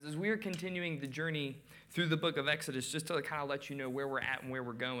we are continuing the journey through the book of Exodus, just to kind of let you know where we're at and where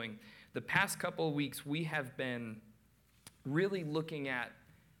we're going, the past couple of weeks we have been really looking at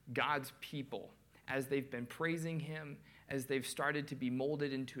God's people as they've been praising him, as they've started to be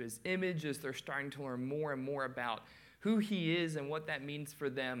molded into his image, as they're starting to learn more and more about who he is and what that means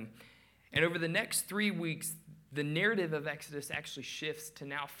for them. And over the next 3 weeks, the narrative of Exodus actually shifts to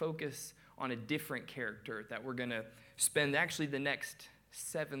now focus on a different character that we're going to spend actually the next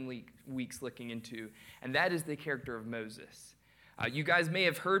 7 weeks looking into, and that is the character of Moses. You guys may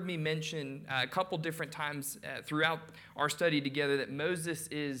have heard me mention a couple different times throughout our study together that Moses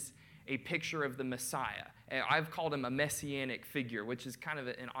is a picture of the Messiah. I've called him a messianic figure, which is kind of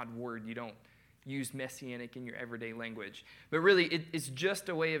an odd word. You don't use messianic in your everyday language. But really, it's just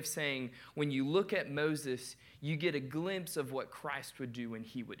a way of saying when you look at Moses, you get a glimpse of what Christ would do when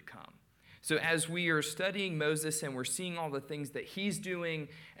he would come. So as we are studying Moses and we're seeing all the things that he's doing,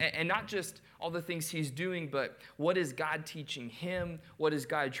 and not just all the things he's doing, but what is God teaching him? What is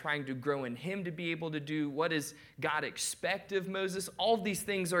God trying to grow in him to be able to do? What does God expect of Moses? All of these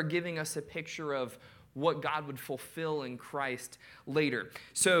things are giving us a picture of what God would fulfill in Christ later.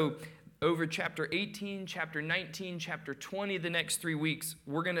 So over chapter 18, chapter 19, chapter 20, the next 3 weeks,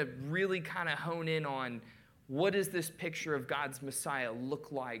 we're going to really kind of hone in on what does this picture of God's Messiah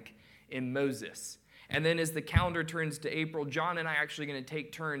look like in Moses. And then as the calendar turns to April, John and I are actually going to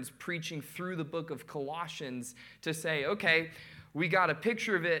take turns preaching through the book of Colossians to say, okay, we got a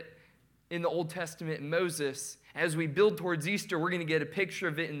picture of it in the Old Testament in Moses. As we build towards Easter, we're going to get a picture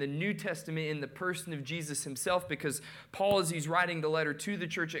of it in the New Testament in the person of Jesus himself, because Paul, as he's writing the letter to the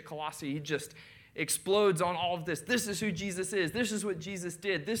church at Colossae, he just explodes on all of this. This is who Jesus is. This is what Jesus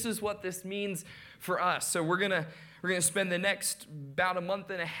did. This is what this means for us. So we're going to spend the next about a month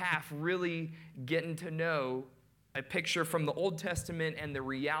and a half really getting to know a picture from the Old Testament and the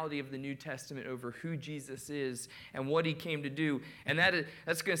reality of the New Testament over who Jesus is and what he came to do. And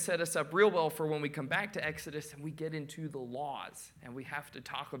that's going to set us up real well for when we come back to Exodus and we get into the laws. And we have to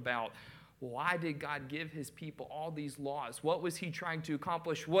talk about, why did God give his people all these laws? What was he trying to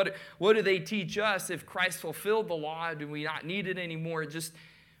accomplish? What do they teach us? If Christ fulfilled the law, do we not need it anymore?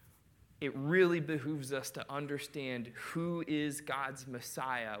 It really behooves us to understand who is God's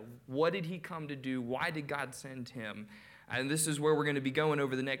Messiah. What did he come to do? Why did God send him? And this is where we're going to be going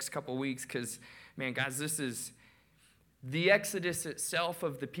over the next couple of weeks because, man, guys, this is the Exodus itself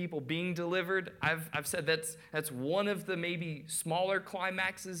of the people being delivered. I've said that's one of the maybe smaller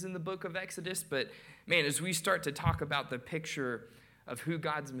climaxes in the book of Exodus. But, man, as we start to talk about the picture of who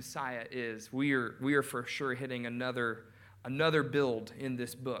God's Messiah is, we are for sure hitting another build in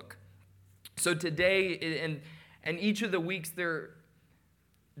this book. So today, and each of the weeks,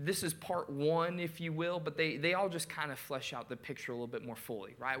 this is part one, if you will, but they all just kind of flesh out the picture a little bit more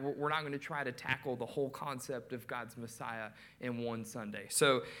fully, right? We're not going to try to tackle the whole concept of God's Messiah in one Sunday.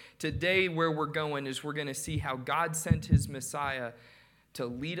 So today, where we're going is we're going to see how God sent his Messiah to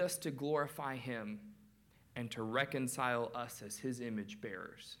lead us to glorify him and to reconcile us as his image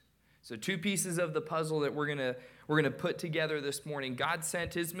bearers. So 2 pieces of the puzzle that we're gonna put together this morning. God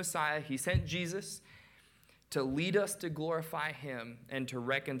sent his Messiah. He sent Jesus to lead us to glorify him and to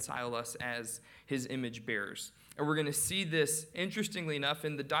reconcile us as his image bearers. And we're going to see this, interestingly enough,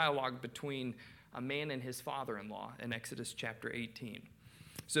 in the dialogue between a man and his father-in-law in Exodus chapter 18.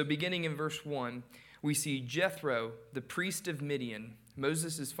 So beginning in verse 1, we see Jethro, the priest of Midian,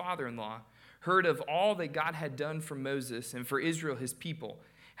 Moses' father-in-law, heard of all that God had done for Moses and for Israel, his people,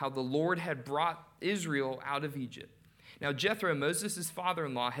 how the Lord had brought Israel out of Egypt. Now Jethro, Moses'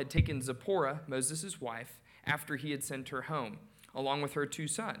 father-in-law, had taken Zipporah, Moses' wife, after he had sent her home, along with her 2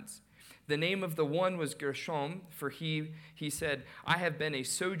 sons. The name of the one was Gershom, for he said, I have been a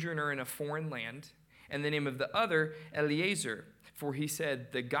sojourner in a foreign land. And the name of the other, Eliezer, for he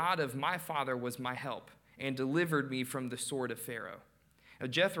said, the God of my father was my help, and delivered me from the sword of Pharaoh. Now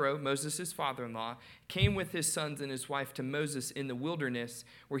Jethro, Moses' father-in-law, came with his sons and his wife to Moses in the wilderness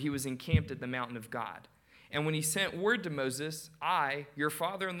where he was encamped at the mountain of God. And when he sent word to Moses, I, your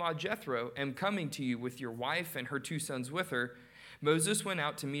father-in-law Jethro, am coming to you with your wife and her 2 sons with her, Moses went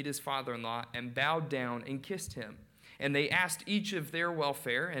out to meet his father-in-law and bowed down and kissed him. And they asked each of their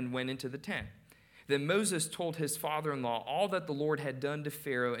welfare and went into the tent. Then Moses told his father-in-law all that the Lord had done to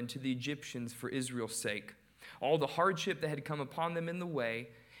Pharaoh and to the Egyptians for Israel's sake, all the hardship that had come upon them in the way,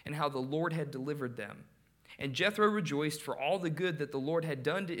 and how the Lord had delivered them. And Jethro rejoiced for all the good that the Lord had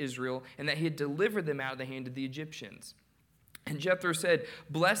done to Israel, and that he had delivered them out of the hand of the Egyptians. And Jethro said,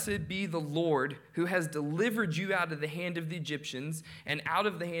 "Blessed be the Lord who has delivered you out of the hand of the Egyptians and out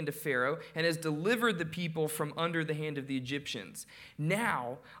of the hand of Pharaoh, and has delivered the people from under the hand of the Egyptians.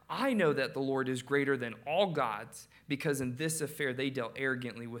 Now I know that the Lord is greater than all gods, because in this affair they dealt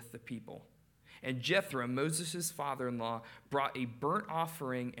arrogantly with the people." And Jethro, Moses' father-in-law, brought a burnt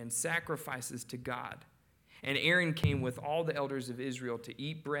offering and sacrifices to God. And Aaron came with all the elders of Israel to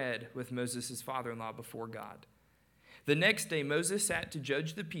eat bread with Moses' father-in-law before God. The next day Moses sat to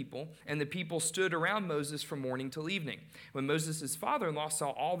judge the people, and the people stood around Moses from morning till evening. When Moses' father-in-law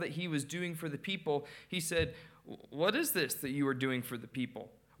saw all that he was doing for the people, he said, "What is this that you are doing for the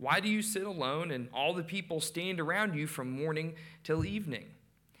people? Why do you sit alone, and all the people stand around you from morning till evening?"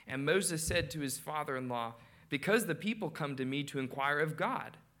 And Moses said to his father-in-law, "Because the people come to me to inquire of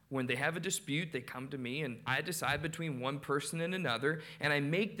God. When they have a dispute, they come to me, and I decide between one person and another, and I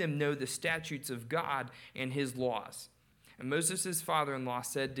make them know the statutes of God and his laws." And Moses' father-in-law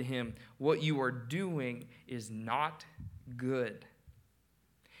said to him, "What you are doing is not good.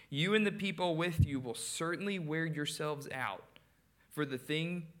 You and the people with you will certainly wear yourselves out, for the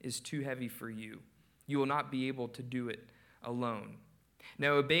thing is too heavy for you. You will not be able to do it alone.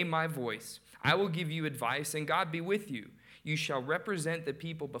 Now obey my voice. I will give you advice, and God be with you. You shall represent the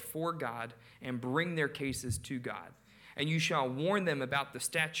people before God and bring their cases to God. And you shall warn them about the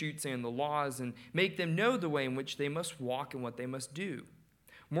statutes and the laws, and make them know the way in which they must walk and what they must do.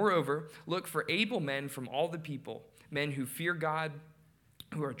 Moreover, look for able men from all the people, men who fear God,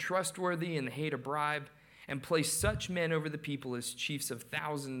 who are trustworthy and hate a bribe, and place such men over the people as chiefs of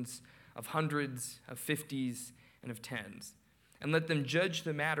thousands, of hundreds, of fifties, and of tens. And let them judge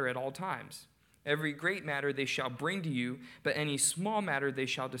the matter at all times. Every great matter they shall bring to you, but any small matter they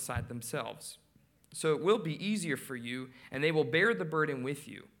shall decide themselves. So it will be easier for you, and they will bear the burden with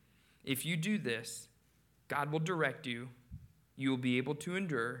you. If you do this, God will direct you, you will be able to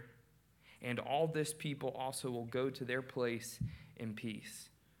endure, and all this people also will go to their place in peace."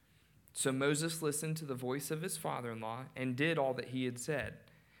 So Moses listened to the voice of his father-in-law and did all that he had said.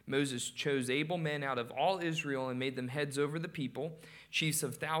 Moses chose able men out of all Israel and made them heads over the people, chiefs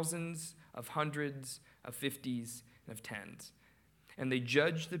of thousands, of hundreds, of fifties, and of tens. And they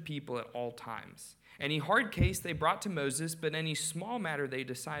judged the people at all times. Any hard case they brought to Moses, but any small matter they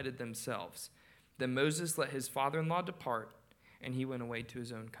decided themselves. Then Moses let his father-in-law depart, and he went away to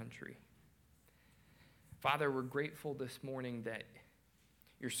his own country. Father, we're grateful this morning that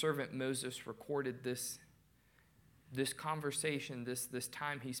your servant Moses recorded this conversation, this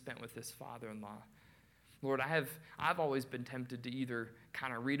time he spent with his father-in-law. Lord, I've always been tempted to either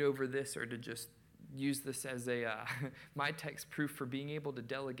kind of read over this or to just use this as my text proof for being able to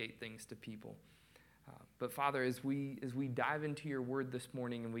delegate things to people. But Father, as we dive into your word this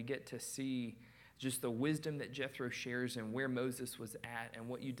morning and we get to see just the wisdom that Jethro shares and where Moses was at and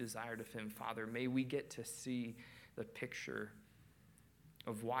what you desired of him, Father, may we get to see the picture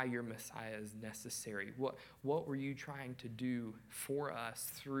of why your Messiah is necessary. What were you trying to do for us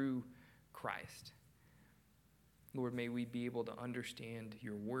through Christ? Lord, may we be able to understand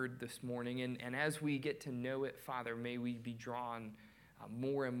your word this morning. And as we get to know it, Father, may we be drawn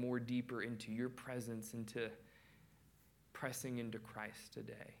more and more deeper into your presence, into pressing into Christ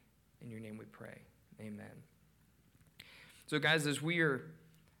today. In your name we pray. Amen. So guys, as we are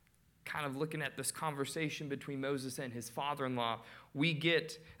kind of looking at this conversation between Moses and his father-in-law, we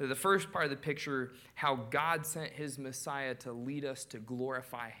get the first part of the picture, how God sent his Messiah to lead us to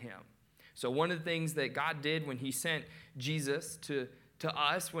glorify him. So one of the things that God did when he sent Jesus to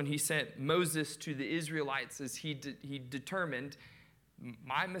us, when he sent Moses to the Israelites, is he determined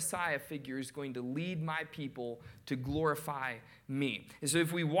my Messiah figure is going to lead my people to glorify me. And so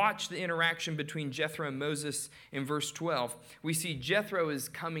if we watch the interaction between Jethro and Moses in verse 12, we see Jethro is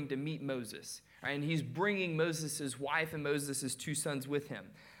coming to meet Moses, right? And he's bringing Moses' wife and Moses' two sons with him.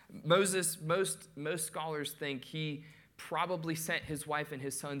 Moses, most scholars think he probably sent his wife and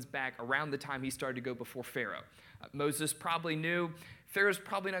his sons back around the time he started to go before Pharaoh. Moses probably knew Pharaoh's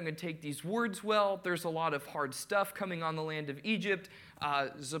probably not going to take these words well. There's a lot of hard stuff coming on the land of Egypt.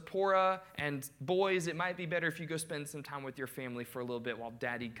 Zipporah and boys, it might be better if you go spend some time with your family for a little bit while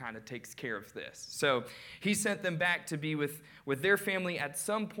daddy kind of takes care of this. So he sent them back to be with their family at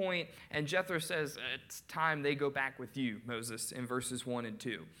some point, and Jethro says, it's time they go back with you, Moses, in verses 1 and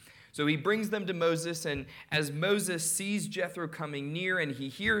 2. So he brings them to Moses, and as Moses sees Jethro coming near and he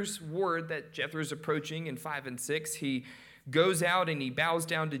hears word that Jethro's approaching in 5 and 6, he goes out and he bows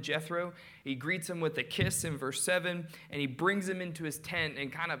down to Jethro. He greets him with a kiss in verse 7, and he brings him into his tent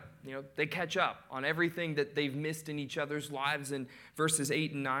and kind of, they catch up on everything that they've missed in each other's lives in verses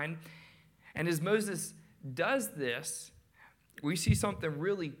 8 and 9. And as Moses does this, we see something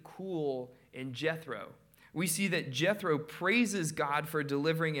really cool in Jethro. We see that Jethro praises God for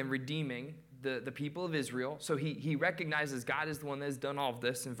delivering and redeeming the people of Israel. So he recognizes God is the one that has done all of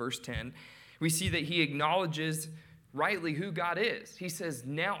this in verse 10. We see that he acknowledges rightly who God is. He says,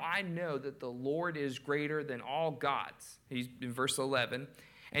 now I know that the Lord is greater than all gods. He's in verse 11.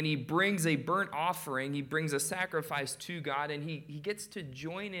 And he brings a burnt offering. He brings a sacrifice to God. And he gets to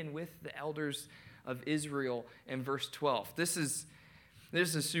join in with the elders of Israel in verse 12. This is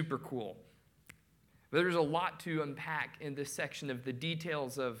super cool. There's a lot to unpack in this section of the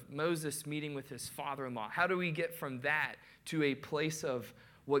details of Moses meeting with his father-in-law. How do we get from that to a place of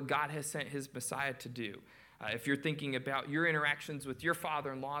what God has sent his Messiah to do? If you're thinking about your interactions with your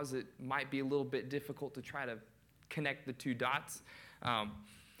father-in-laws, it might be a little bit difficult to try to connect the two dots.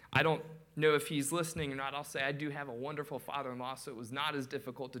 I don't know if he's listening or not. I'll say I do have a wonderful father-in-law, so it was not as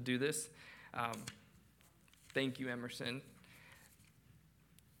difficult to do this. Thank you, Emerson.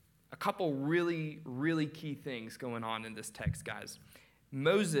 A couple really, really key things going on in this text, guys.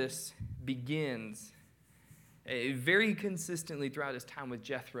 Moses begins very consistently throughout his time with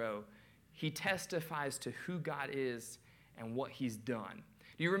Jethro. He testifies to who God is and what he's done.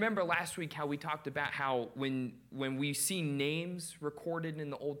 Do you remember last week how we talked about how when we see names recorded in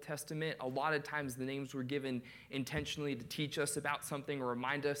the Old Testament, a lot of times the names were given intentionally to teach us about something or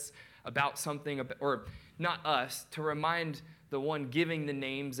remind us about something, or not us, to remind the one giving the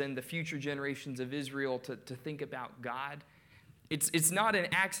names and the future generations of Israel to think about God. It's not an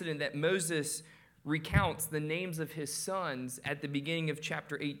accident that Moses recounts the names of his sons at the beginning of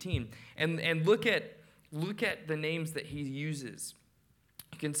chapter 18. And look at the names that he uses.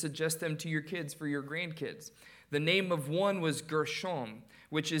 You can suggest them to your kids for your grandkids. The name of one was Gershom,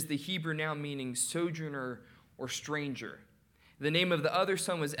 which is the Hebrew noun meaning sojourner or stranger. The name of the other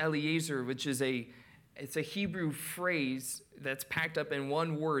son was Eliezer, which is it's a Hebrew phrase that's packed up in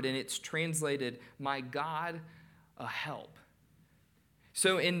one word, and it's translated, my God, a help.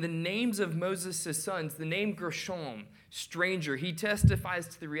 So in the names of Moses' sons, the name Gershom, stranger, he testifies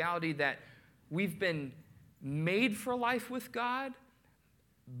to the reality that we've been made for life with God,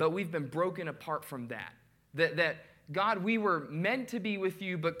 but we've been broken apart from that. That God, we were meant to be with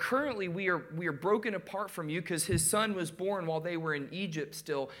you, but currently we are broken apart from you because his son was born while they were in Egypt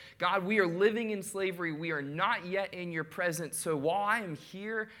still. God, we are living in slavery. We are not yet in your presence. So while I am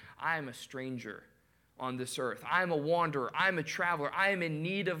here, I am a stranger on this earth. I am a wanderer. I am a traveler. I am in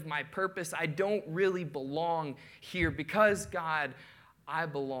need of my purpose. I don't really belong here because, God, I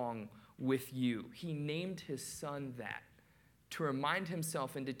belong with you. He named his son that to remind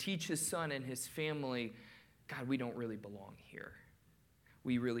himself and to teach his son and his family, God, we don't really belong here.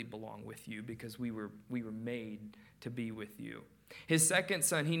 We really belong with you because we were made to be with you. His second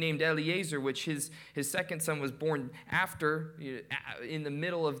son, he named Eliezer, which his second son was born after, in the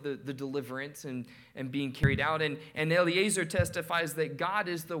middle of the deliverance and being carried out. And Eliezer testifies that God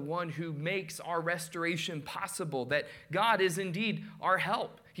is the one who makes our restoration possible, that God is indeed our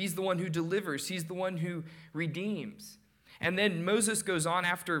help. He's the one who delivers. He's the one who redeems. And then Moses goes on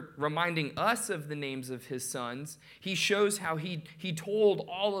after reminding us of the names of his sons. He shows how he told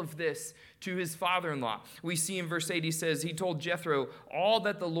all of this to his father-in-law. We see in verse 8, he says, he told Jethro all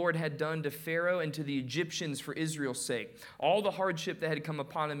that the Lord had done to Pharaoh and to the Egyptians for Israel's sake, all the hardship that had come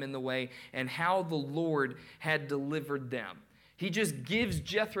upon him in the way, and how the Lord had delivered them. He just gives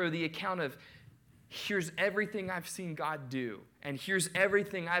Jethro the account of, here's everything I've seen God do. And here's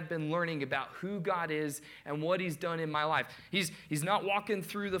everything I've been learning about who God is and what he's done in my life. He's not walking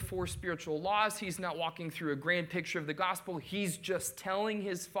through the 4 spiritual laws. He's not walking through a grand picture of the gospel. He's just telling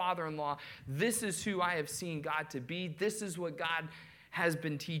his father-in-law, this is who I have seen God to be. This is what God has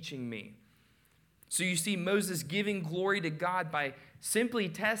been teaching me. So you see Moses giving glory to God by simply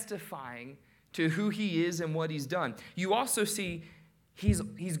testifying to who he is and what he's done. You also see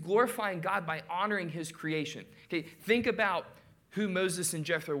he's glorifying God by honoring his creation. Okay, think about who Moses and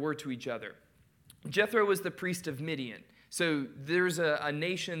Jethro were to each other. Jethro was the priest of Midian. So there's a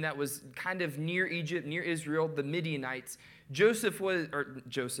nation that was kind of near Egypt, near Israel, the Midianites. Jethro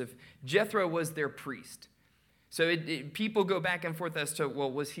was their priest. So people go back and forth as to,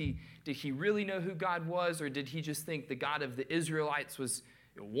 well, did he really know who God was, or did he just think the God of the Israelites was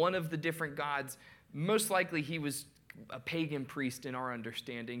one of the different gods? Most likely he was a pagan priest in our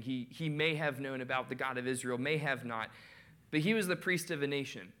understanding. He may have known about the God of Israel, may have not, but he was the priest of a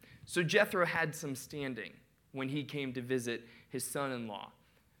nation. So Jethro had some standing when he came to visit his son-in-law.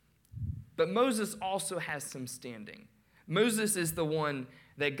 But Moses also has some standing. Moses is the one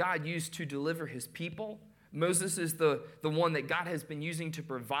that God used to deliver his people, Moses is the one that God has been using to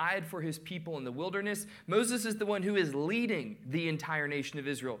provide for his people in the wilderness. Moses is the one who is leading the entire nation of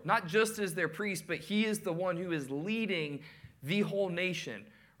Israel, not just as their priest, but he is the one who is leading the whole nation,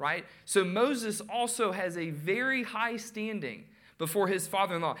 right? So Moses also has a very high standing before his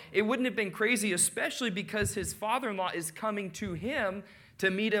father-in-law. It wouldn't have been crazy, especially because his father-in-law is coming to him to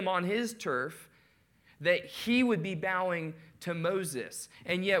meet him on his turf, that he would be bowing to Moses.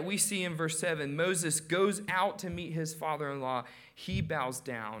 And yet we see in verse 7, Moses goes out to meet his father-in-law. He bows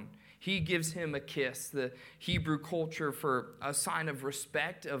down. He gives him a kiss, the Hebrew culture for a sign of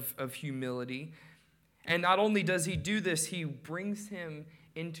respect, of humility. And not only does he do this, he brings him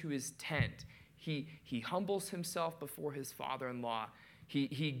into his tent. He humbles himself before his father-in-law.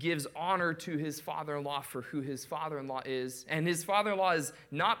 He gives honor to his father-in-law for who his father-in-law is. And his father-in-law is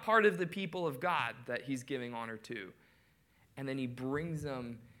not part of the people of God that he's giving honor to. And then he brings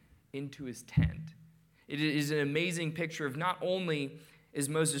them into his tent. It is an amazing picture of not only is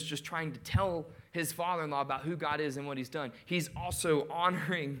Moses just trying to tell his father-in-law about who God is and what he's done, he's also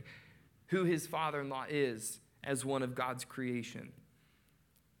honoring who his father-in-law is as one of God's creation.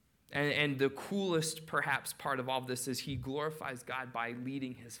 And the coolest, perhaps, part of all of this is he glorifies God by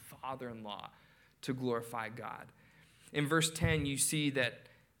leading his father-in-law to glorify God. In verse 10, you see that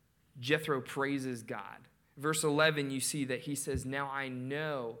Jethro praises God. Verse 11, you see that he says, now I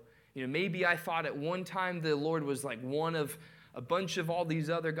know. Maybe I thought at one time the Lord was like one of a bunch of all these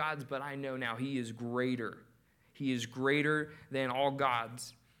other gods, but I know now he is greater. He is greater than all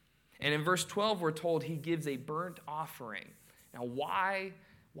gods. And in verse 12, we're told he gives a burnt offering. Now, why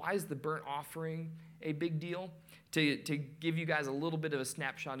is the burnt offering a big deal? To give you guys a little bit of a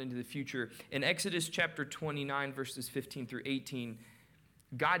snapshot into the future, in Exodus chapter 29, verses 15 through 18,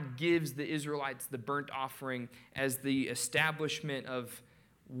 God gives the Israelites the burnt offering as the establishment of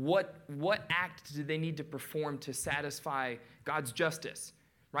what act do they need to perform to satisfy God's justice,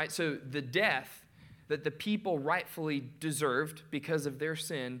 right? So the death that the people rightfully deserved because of their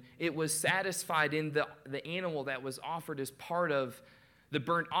sin, it was satisfied in the animal that was offered as part of the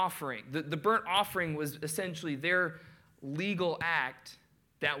burnt offering. The burnt offering was essentially their legal act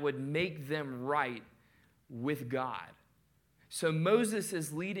that would make them right with God. So Moses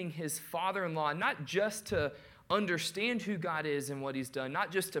is leading his father-in-law not just to understand who God is and what he's done,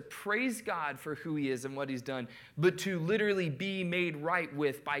 not just to praise God for who he is and what he's done, but to literally be made right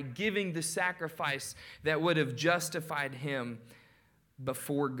with by giving the sacrifice that would have justified him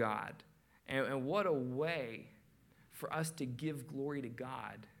before God. And what a way for us to give glory to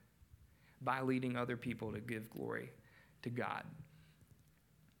God by leading other people to give glory to God.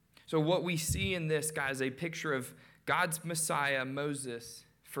 So what we see in this, guys, a picture of God's Messiah, Moses,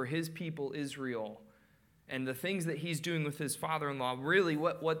 for his people, Israel, and the things that he's doing with his father-in-law. Really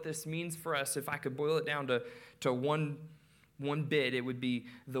what this means for us, if I could boil it down to one bit, it would be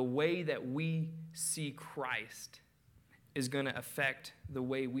the way that we see Christ is going to affect the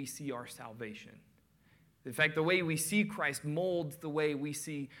way we see our salvation. In fact, the way we see Christ molds the way we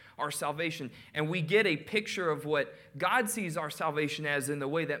see our salvation. And we get a picture of what God sees our salvation as in the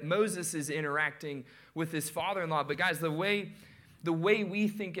way that Moses is interacting with his father-in-law. But guys, the way we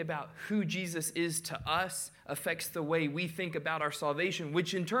think about who Jesus is to us affects the way we think about our salvation,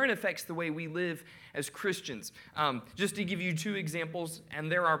 which in turn affects the way we live as Christians. Just to give you two examples,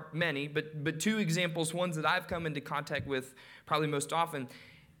 and there are many, but two examples, ones that I've come into contact with probably most often.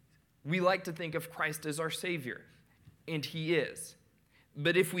 We like to think of Christ as our Savior, and he is.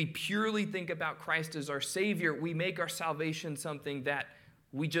 But if we purely think about Christ as our Savior, we make our salvation something that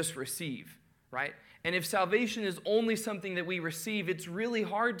we just receive, right? And if salvation is only something that we receive, it's really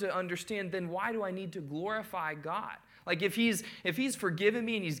hard to understand, then why do I need to glorify God? Like if he's forgiven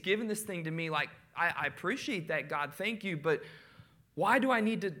me and he's given this thing to me, like I appreciate that, God, thank you, but why do I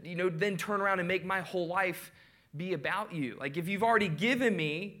need to, then turn around and make my whole life be about you? Like if you've already given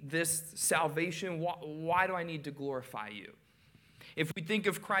me this salvation, why do I need to glorify you? If we think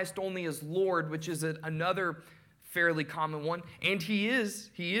of Christ only as Lord, which is another fairly common one, and he is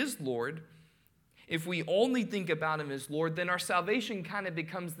Lord. If we only think about him as Lord, then our salvation kind of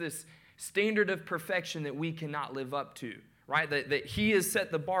becomes this standard of perfection that we cannot live up to, right? That he has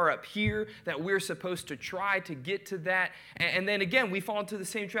set the bar up here, that we're supposed to try to get to that. And then again, we fall into the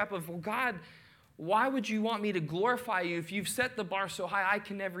same trap of, well, God, why would you want me to glorify you if you've set the bar so high I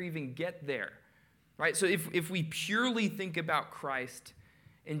can never even get there, right? So if we purely think about Christ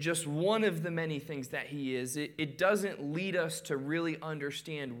in just one of the many things that he is, it doesn't lead us to really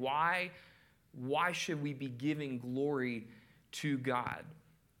understand why should we be giving glory to God.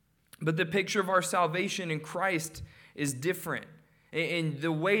 But the picture of our salvation in Christ is different. And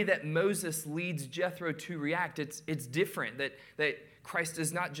the way that Moses leads Jethro to react, it's different. That Christ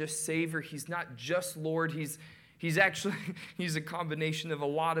is not just Savior, he's not just Lord, he's actually he's a combination of a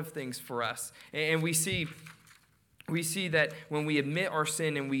lot of things for us. And we see that when we admit our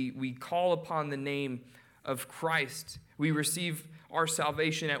sin and we call upon the name of Christ, we receive our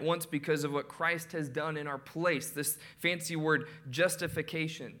salvation at once because of what Christ has done in our place. This fancy word,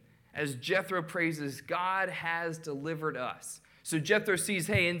 justification. As Jethro praises, God has delivered us. So Jethro sees,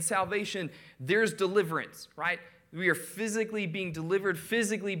 hey, in salvation, there's deliverance, right? We are physically being delivered,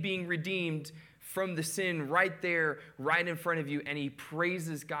 physically being redeemed from the sin right there, right in front of you, and he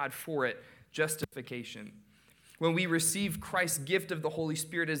praises God for it, justification. When we receive Christ's gift of the Holy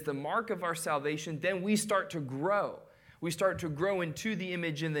Spirit as the mark of our salvation, then we start to grow. We start to grow into the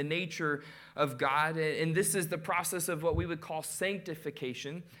image and the nature of God, and this is the process of what we would call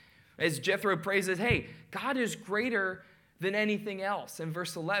sanctification. As Jethro praises, hey, God is greater than anything else. In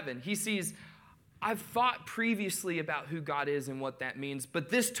verse 11, he sees, I've thought previously about who God is and what that means, but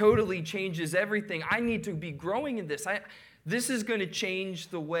this totally changes everything. I need to be growing in this. This is going to change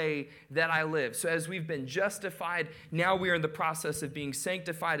the way that I live. So as we've been justified, now we are in the process of being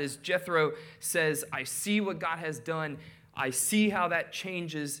sanctified. As Jethro says, I see what God has done. I see how that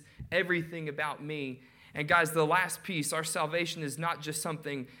changes everything about me. And guys, the last piece, our salvation is not just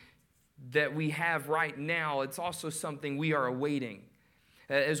something that we have right now, it's also something we are awaiting.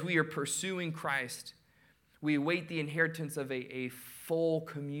 As we are pursuing Christ, we await the inheritance of a full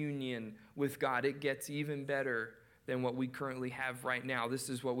communion with God. It gets even better than what we currently have right now. This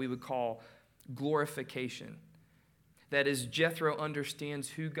is what we would call glorification. That as Jethro understands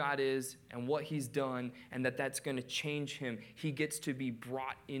who God is and what he's done, and that's going to change him, he gets to be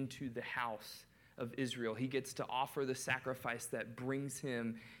brought into the house of Israel. He gets to offer the sacrifice that brings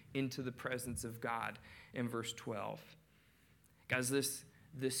him into the presence of God in verse 12. Guys,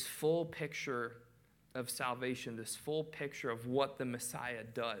 this full picture of salvation, this full picture of what the Messiah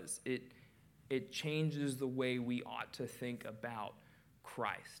does, it changes the way we ought to think about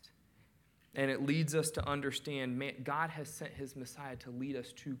Christ. And it leads us to understand, man, God has sent his Messiah to lead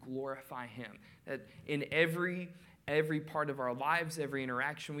us to glorify him. That in every part of our lives, every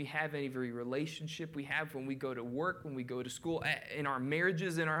interaction we have, every relationship we have, when we go to work, when we go to school, in our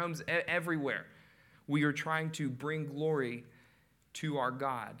marriages, in our homes, everywhere, we are trying to bring glory to our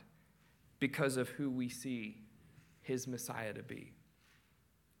God because of who we see his Messiah to be.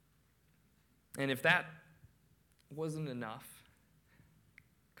 And if that wasn't enough,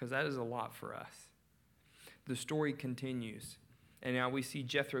 because that is a lot for us, the story continues. And now we see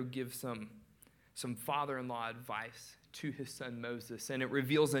Jethro give some father-in-law advice to his son Moses. And it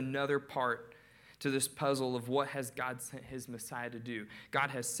reveals another part to this puzzle of what has God sent his Messiah to do.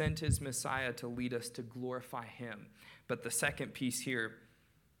 God has sent his Messiah to lead us to glorify him. But the second piece here,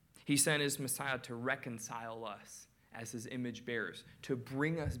 he sent his Messiah to reconcile us as his image bearers, to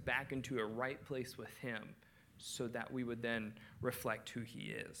bring us back into a right place with him so that we would then reflect who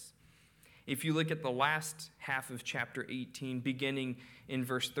he is. If you look at the last half of chapter 18, beginning in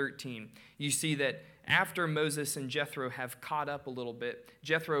verse 13, you see that after Moses and Jethro have caught up a little bit,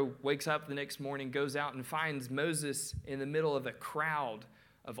 Jethro wakes up the next morning, goes out and finds Moses in the middle of a crowd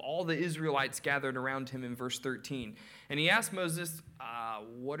of all the Israelites gathered around him in verse 13. And he asks Moses,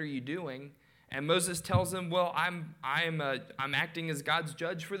 what are you doing? And Moses tells him, well, I'm acting as God's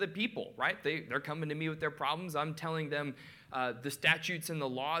judge for the people, right? They're coming to me with their problems. I'm telling them the statutes and the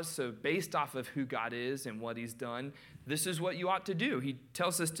laws. So based off of who God is and what he's done, this is what you ought to do. He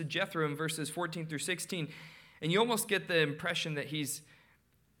tells us to Jethro in verses 14 through 16. And you almost get the impression that he's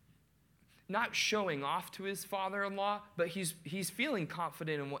not showing off to his father-in-law, but he's feeling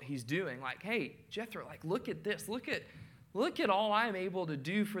confident in what he's doing. Like, hey, Jethro, like, look at this. Look at all I'm able to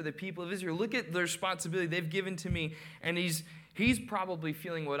do for the people of Israel. Look at the responsibility they've given to me. And he's probably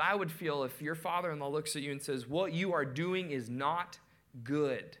feeling what I would feel if your father-in-law looks at you and says, what you are doing is not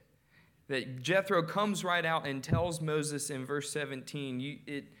good. That Jethro comes right out and tells Moses in verse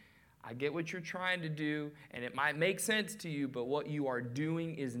 17, I get what you're trying to do, and it might make sense to you, but what you are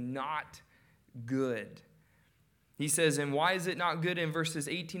doing is not good. He says, and why is it not good? In verses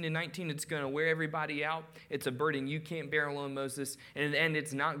 18 and 19, it's going to wear everybody out. It's a burden you can't bear alone, Moses. And in the end,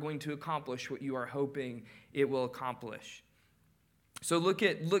 it's not going to accomplish what you are hoping it will accomplish. So look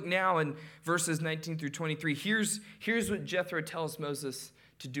now in verses 19 through 23. Here's what Jethro tells Moses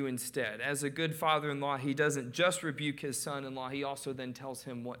to do instead. As a good father-in-law, he doesn't just rebuke his son-in-law. He also then tells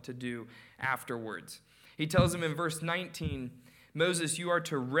him what to do afterwards. He tells him in verse 19, Moses, you are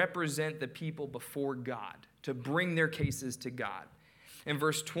to represent the people before God, to bring their cases to God. In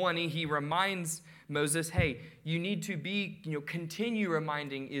verse 20, he reminds Moses, hey, you need to continue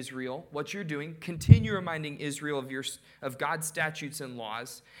reminding Israel what you're doing. Continue reminding Israel of God's statutes and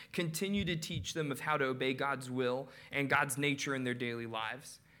laws. Continue to teach them of how to obey God's will and God's nature in their daily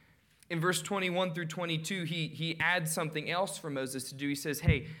lives. In verse 21 through 22, he adds something else for Moses to do. He says,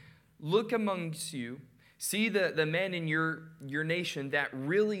 hey, look amongst you, see the men in your nation that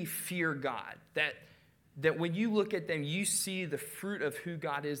really fear God, that when you look at them, you see the fruit of who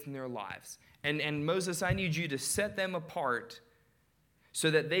God is in their lives. And Moses, I need you to set them apart so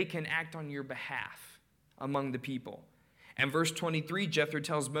that they can act on your behalf among the people. And verse 23, Jethro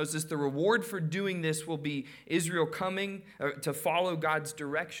tells Moses the reward for doing this will be Israel coming to follow God's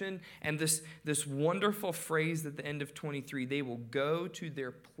direction. And this wonderful phrase at the end of 23, they will go to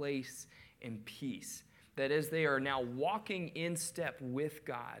their place in peace. That as they are now walking in step with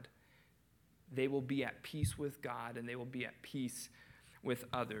God, they will be at peace with God and they will be at peace with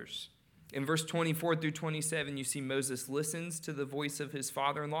others. In verse 24 through 27, you see Moses listens to the voice of his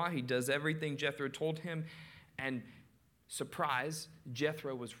father-in-law. He does everything Jethro told him. And surprise,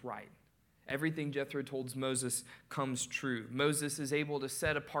 Jethro was right. Everything Jethro told Moses comes true. Moses is able to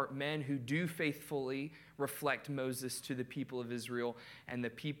set apart men who do faithfully reflect Moses to the people of Israel. And the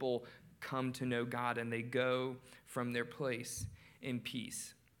people come to know God and they go from their place in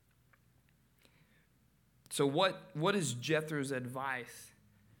peace. So what is Jethro's advice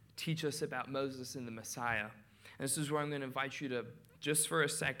teach us about Moses and the Messiah? And this is where I'm going to invite you to, just for a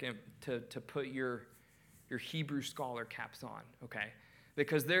second, to put your Hebrew scholar caps on, okay?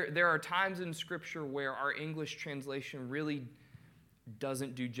 Because there are times in Scripture where our English translation really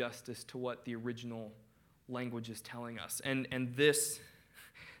doesn't do justice to what the original language is telling us. And this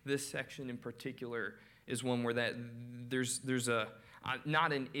section in particular is one where there's a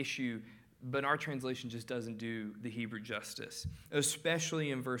not an issue, but our translation just doesn't do the Hebrew justice,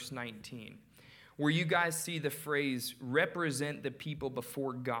 especially in verse 19, where you guys see the phrase, represent the people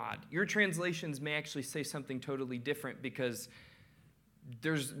before God. Your translations may actually say something totally different because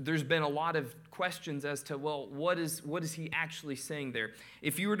there's been a lot of questions as to, well, what is he actually saying there?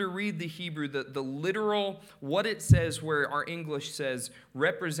 If you were to read the Hebrew, the literal, what it says where our English says,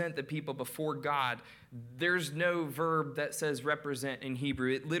 represent the people before God, there's no verb that says represent in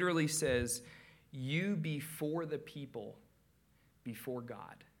Hebrew. It literally says, you before the people, before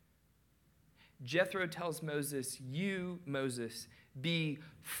God. Jethro tells Moses, you, Moses, be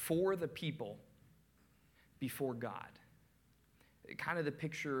for the people before God. Kind of the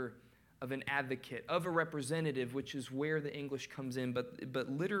picture of an advocate, of a representative, which is where the English comes in. But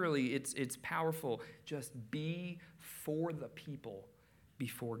literally, it's powerful. Just be for the people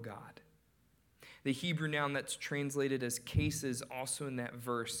before God. The Hebrew noun that's translated as cases also in that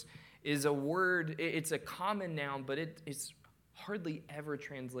verse is a word, it's a common noun, but it's hardly ever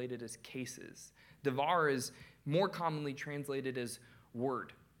translated as cases. Devar is more commonly translated as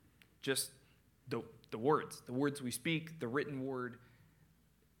word, just the words we speak, the written word.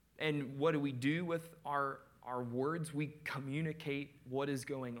 And what do we do with our words? We communicate what is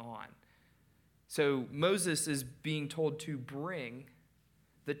going on. So Moses is being told to bring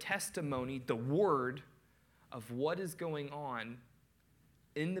the testimony, the word of what is going on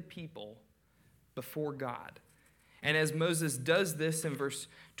in the people before God. And as Moses does this in verse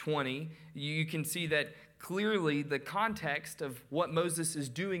 20, you can see that clearly the context of what Moses is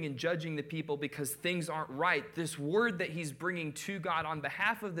doing in judging the people because things aren't right, this word that he's bringing to God on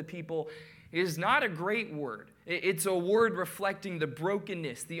behalf of the people is not a great word. It's a word reflecting the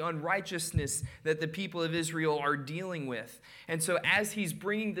brokenness, the unrighteousness that the people of Israel are dealing with. And so as he's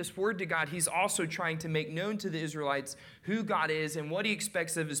bringing this word to God, he's also trying to make known to the Israelites who God is and what he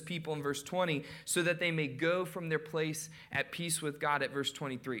expects of his people in verse 20 so that they may go from their place at peace with God at verse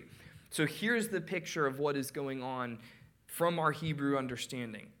 23. So here's the picture of what is going on from our Hebrew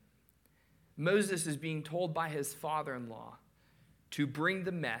understanding. Moses is being told by his father-in-law to bring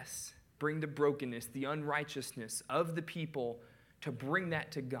the mess, bring the brokenness, the unrighteousness of the people, to bring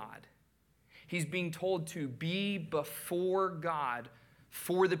that to God. He's being told to be before God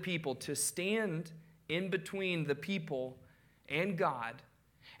for the people, to stand in between the people and God,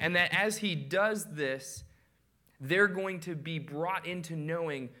 and that as he does this, they're going to be brought into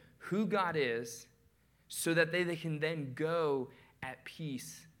knowing who God is so that they can then go at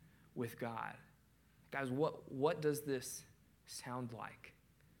peace with God. Guys, what does this sound like?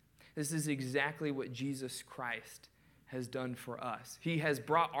 This is exactly what Jesus Christ has done for us. He has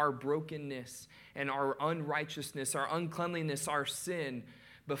brought our brokenness and our unrighteousness, our uncleanliness, our sin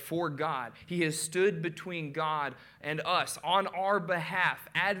before God. He has stood between God and us on our behalf,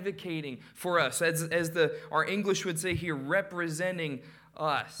 advocating for us, as our English would say here, representing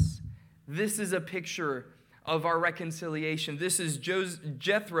us. This is a picture of our reconciliation. This is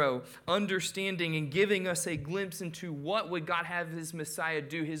Jethro understanding and giving us a glimpse into what would God have his Messiah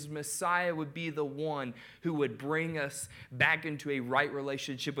do. His Messiah would be the one who would bring us back into a right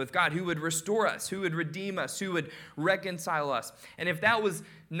relationship with God, who would restore us, who would redeem us, who would reconcile us. And if that was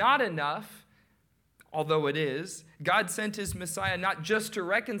not enough, although it is, God sent his Messiah not just to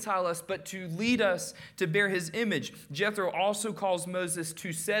reconcile us, but to lead us to bear his image. Jethro also calls Moses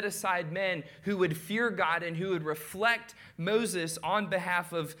to set aside men who would fear God and who would reflect Moses on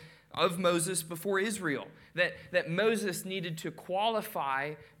behalf of Moses before Israel. That Moses needed to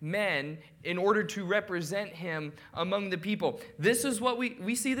qualify men in order to represent him among the people. This is what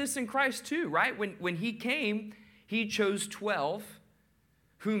we see this in Christ too, right? When he came, he chose 12,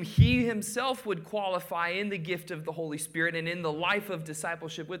 whom he himself would qualify in the gift of the Holy Spirit and in the life of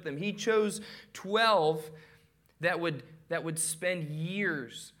discipleship with them. He chose 12 that would spend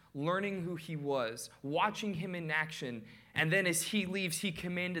years learning who he was, watching him in action, and then as he leaves, he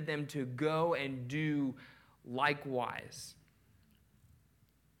commanded them to go and do likewise.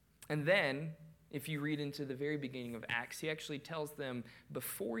 And then, if you read into the very beginning of Acts, he actually tells them,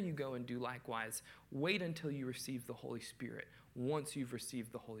 before you go and do likewise, wait until you receive the Holy Spirit. Once you've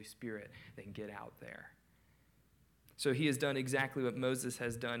received the Holy Spirit, then get out there. So he has done exactly what Moses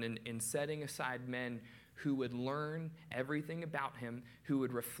has done in setting aside men who would learn everything about him, who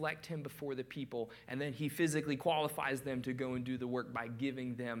would reflect him before the people, and then he physically qualifies them to go and do the work by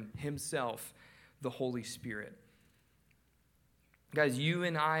giving them himself, the Holy Spirit. Guys, you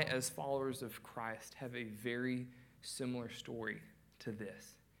and I, as followers of Christ, have a very similar story to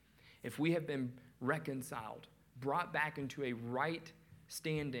this. If we have been reconciled, brought back into a right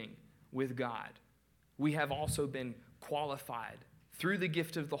standing with God, we have also been qualified through the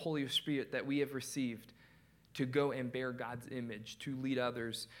gift of the Holy Spirit that we have received to go and bear God's image, to lead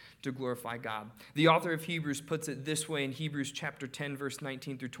others to glorify God. The author of Hebrews puts it this way in Hebrews chapter 10, verse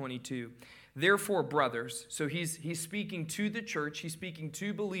 19 through 22. Therefore, brothers, so he's speaking to the church, he's speaking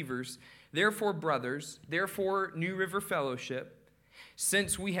to believers. Therefore, brothers, therefore, New River Fellowship,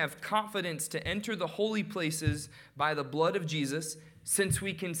 since we have confidence to enter the holy places by the blood of Jesus, since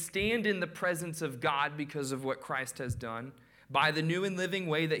we can stand in the presence of God because of what Christ has done, by the new and living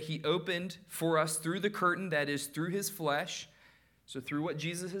way that he opened for us through the curtain, that is, through his flesh, so through what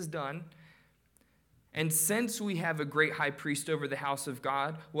Jesus has done. And since we have a great high priest over the house of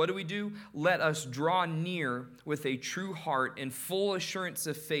God, what do? Let us draw near with a true heart and full assurance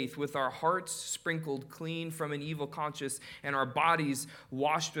of faith, with our hearts sprinkled clean from an evil conscience and our bodies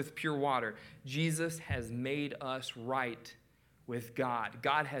washed with pure water. Jesus has made us right with God.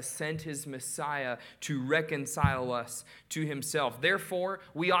 God has sent his Messiah to reconcile us to himself. Therefore,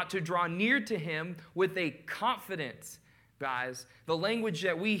 we ought to draw near to him with a confidence. Guys, the language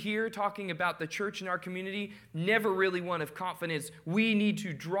that we hear talking about the church in our community, never really one of confidence. We need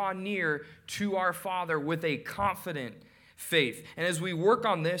to draw near to our Father with a confident faith. And as we work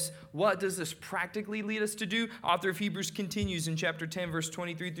on this, what does this practically lead us to do? Author of Hebrews continues in chapter 10, verse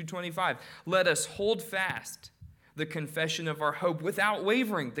 23 through 25. Let us hold fast the confession of our hope without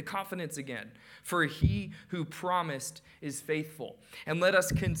wavering, the confidence again. For he who promised is faithful. And let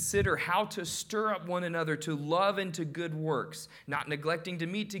us consider how to stir up one another to love and to good works, not neglecting to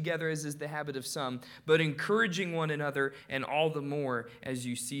meet together as is the habit of some, but encouraging one another, and all the more as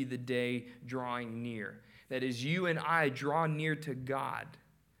you see the day drawing near. That is, you and I draw near to God,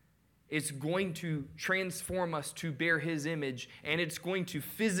 it's going to transform us to bear his image, and it's going to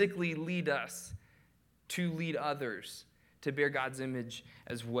physically lead us to lead others to bear God's image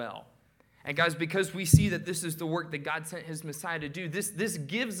as well. And guys, because we see that this is the work that God sent his Messiah to do, this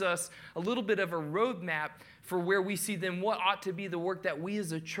gives us a little bit of a roadmap for where we see then what ought to be the work that we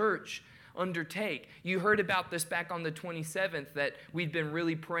as a church undertake. You heard about this back on the 27th, that we've been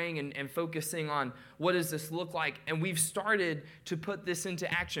really praying and focusing on what does this look like, and we've started to put this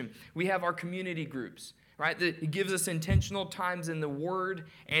into action. We have our community groups. Right? It gives us intentional times in the Word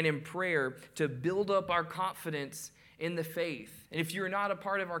and in prayer to build up our confidence in the faith. And if you're not a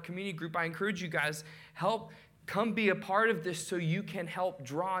part of our community group, I encourage you guys, come be a part of this so you can help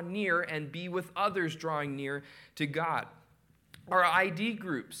draw near and be with others drawing near to God. Our ID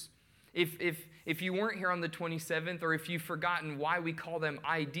groups. If you weren't here on the 27th, or if you've forgotten why we call them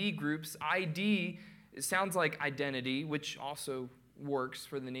ID groups, ID, it sounds like identity, which also works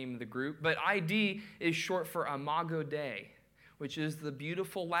for the name of the group, but ID is short for Imago Dei, which is the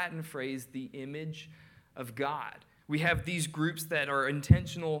beautiful Latin phrase, the image of God. We have these groups that are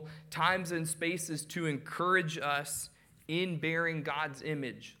intentional times and spaces to encourage us in bearing God's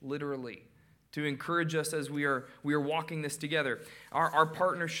image, literally, to encourage us as we are walking this together. Our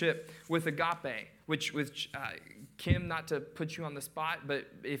partnership with Agape, which Kim, not to put you on the spot, but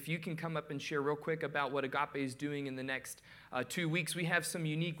if you can come up and share real quick about what Agape is doing in the next 2 weeks. We have some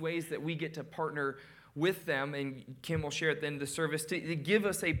unique ways that we get to partner with them, and Kim will share at the end of the service, to give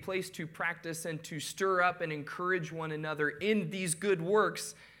us a place to practice and to stir up and encourage one another in these good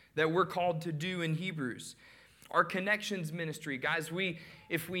works that we're called to do in Hebrews. Our connections ministry, guys,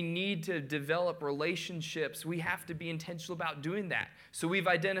 if we need to develop relationships, we have to be intentional about doing that. So we've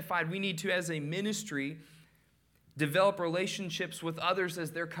identified we need to, as a ministry, develop relationships with others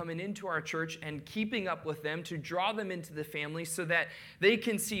as they're coming into our church and keeping up with them to draw them into the family so that they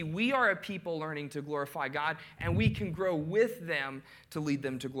can see we are a people learning to glorify God, and we can grow with them to lead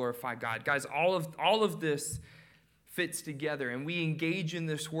them to glorify God. Guys, all of this fits together, and we engage in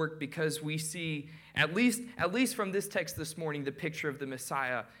this work because we see, at least from this text this morning, the picture of the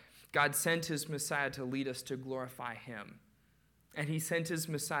Messiah. God sent his Messiah to lead us to glorify him, and he sent his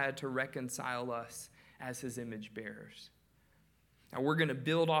Messiah to reconcile us as his image bearers. Now, we're going to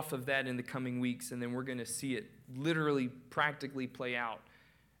build off of that in the coming weeks, and then we're going to see it literally, practically play out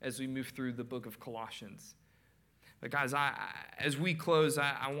as we move through the book of Colossians. But guys, as we close,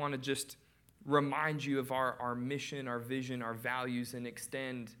 I want to just remind you of our mission, our vision, our values, and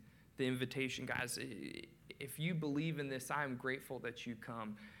extend the invitation. Guys, if you believe in this, I am grateful that you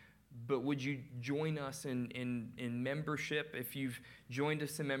come. But would you join us in membership? If you've joined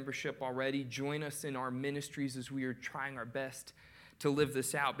us in membership already, join us in our ministries as we are trying our best to live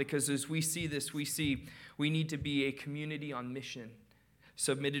this out. Because as we see this, we see we need to be a community on mission,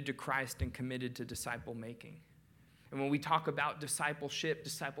 submitted to Christ and committed to disciple making. And when we talk about discipleship,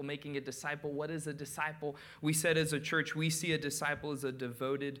 disciple making, a disciple, what is a disciple? We said as a church, we see a disciple as a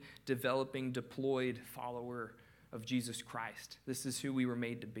devoted, developing, deployed follower of Jesus Christ. This is who we were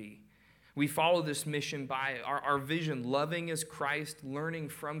made to be. We follow this mission by our vision, loving as Christ, learning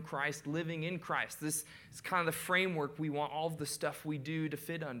from Christ, living in Christ. This is kind of the framework we want all of the stuff we do to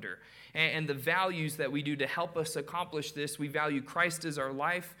fit under. And the values that we do to help us accomplish this, we value Christ as our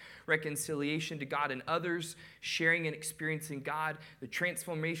life, reconciliation to God and others, sharing and experiencing God, the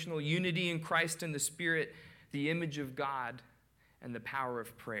transformational unity in Christ and the Spirit, the image of God, and the power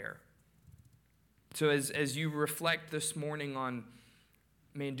of prayer. So as you reflect this morning on,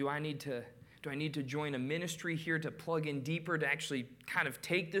 man, do I need to join a ministry here to plug in deeper, to actually kind of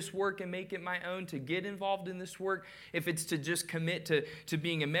take this work and make it my own, to get involved in this work? If it's to just commit to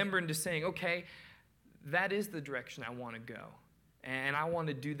being a member and to saying, okay, that is the direction I want to go. And I want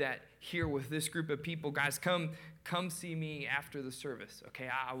to do that here with this group of people. Guys, come see me after the service, okay?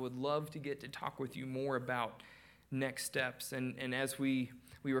 I would love to get to talk with you more about next steps. And as we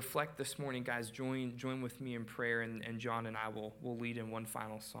reflect this morning, guys, join with me in prayer, and John and I will lead in one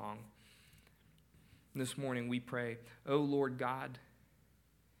final song. This morning we pray, "O Lord God,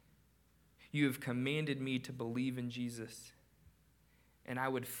 you have commanded me to believe in Jesus, and I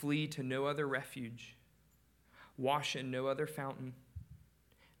would flee to no other refuge, wash in no other fountain,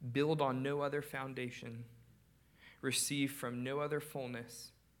 build on no other foundation, receive from no other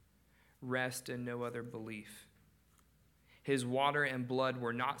fullness, rest in no other belief. His water and blood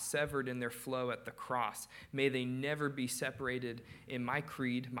were not severed in their flow at the cross. May they never be separated in my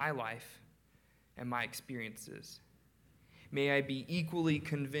creed, my life, and my experiences. May I be equally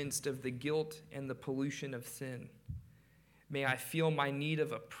convinced of the guilt and the pollution of sin. May I feel my need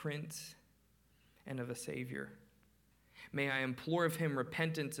of a prince and of a savior. May I implore of him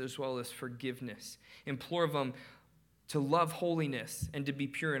repentance as well as forgiveness. Implore of him to love holiness and to be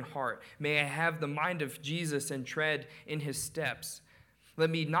pure in heart. May I have the mind of Jesus and tread in his steps. Let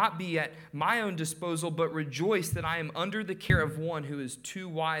me not be at my own disposal, but rejoice that I am under the care of one who is too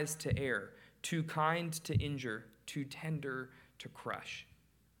wise to err, too kind to injure, too tender to crush.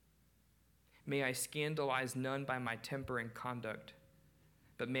 May I scandalize none by my temper and conduct,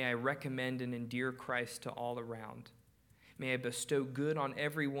 but may I recommend and endear Christ to all around. May I bestow good on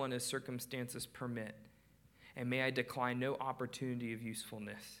everyone as circumstances permit, and may I decline no opportunity of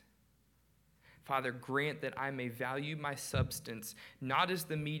usefulness. Father, grant that I may value my substance, not as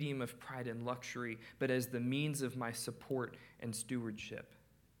the medium of pride and luxury, but as the means of my support and stewardship.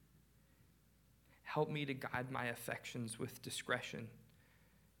 Help me to guide my affections with discretion,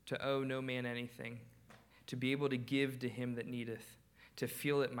 to owe no man anything, to be able to give to him that needeth, to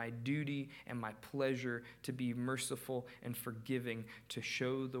feel it my duty and my pleasure to be merciful and forgiving, to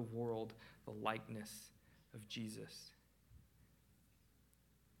show the world the likeness of Jesus.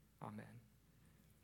 Amen.